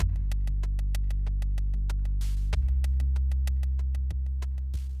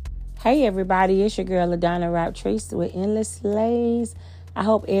Hey everybody, it's your girl LaDonna Raptrace with Endless Slays. I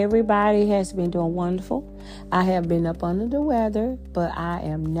hope everybody has been doing wonderful. I have been up under the weather, but I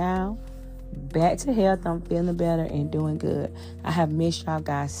am now back to health. I'm feeling better and doing good. I have missed y'all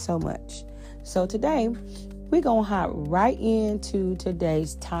guys so much. So today, we're going to hop right into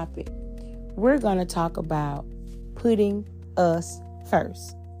today's topic. We're going to talk about putting us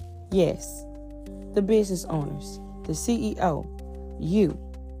first. Yes, the business owners, the CEO, you.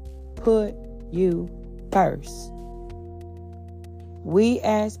 Put you first. We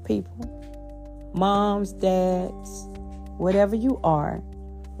as people, moms, dads, whatever you are,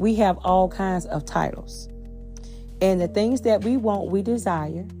 we have all kinds of titles. And the things that we want, we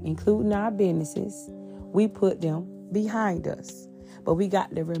desire, including our businesses, we put them behind us. But we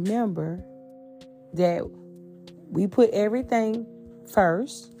got to remember that we put everything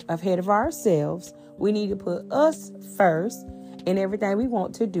first, ahead of ourselves. We need to put us first in everything we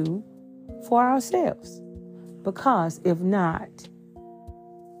want to do for ourselves. Because if not,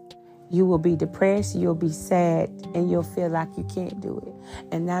 you will be depressed, you'll be sad, and you'll feel like you can't do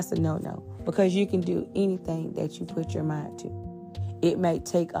it. And that's a no-no. Because you can do anything that you put your mind to. It may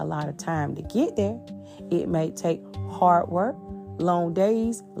take a lot of time to get there. It may take hard work, long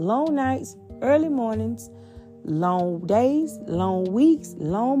days, long nights, early mornings, long days, long weeks,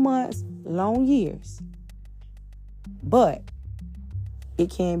 long months, long years. But it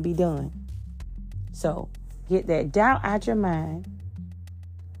can be done. So get that doubt out your mind.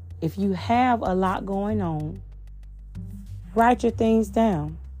 If you have a lot going on, write your things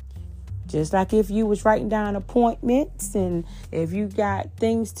down. Just like if you was writing down appointments and if you got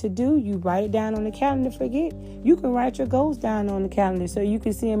things to do, you write it down on the calendar, forget. You can write your goals down on the calendar so you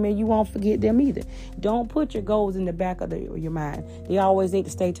can see them and you won't forget them either. Don't put your goals in the back of your mind. They always need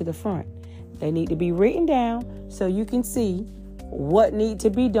to stay to the front. They need to be written down so you can see what needs to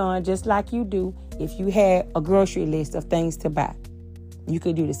be done, just like you do if you had a grocery list of things to buy. You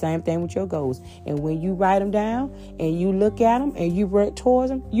could do the same thing with your goals. And when you write them down and you look at them and you work towards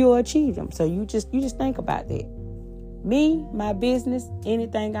them, you'll achieve them. So you just think about that. Me, my business,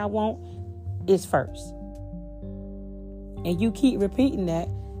 anything I want is first. And you keep repeating that,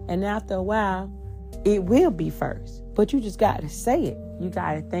 and after a while, it will be first. But you just got to say it. You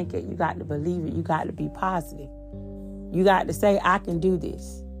got to think it. You got to believe it. You got to be positive. You got to say, I can do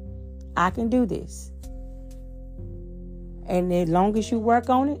this. I can do this. And as long as you work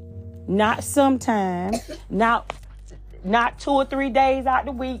on it, not sometimes, not 2 or 3 days out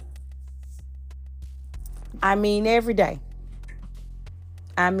the week. I mean every day.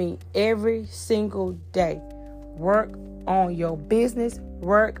 I mean every single day. Work on your business.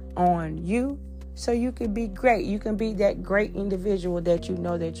 Work on you so you can be great. You can be that great individual that you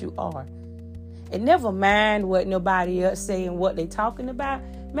know that you are. And never mind what nobody else saying, what they talking about.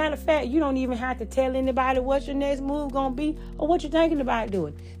 Matter of fact, you don't even have to tell anybody what your next move going to be or what you're thinking about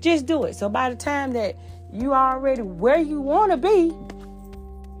doing. Just do it. So by the time that you are already where you want to be,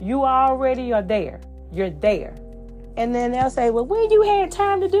 you already are there. You're there. And then they'll say, well, when you had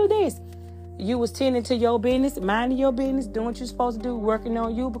time to do this? You was tending to your business, minding your business, doing what you're supposed to do, working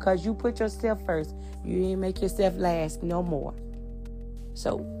on you because you put yourself first. You didn't make yourself last no more.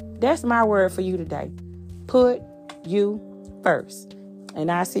 So that's my word for you today. Put you first. And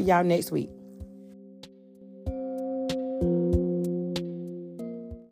I'll see y'all next week.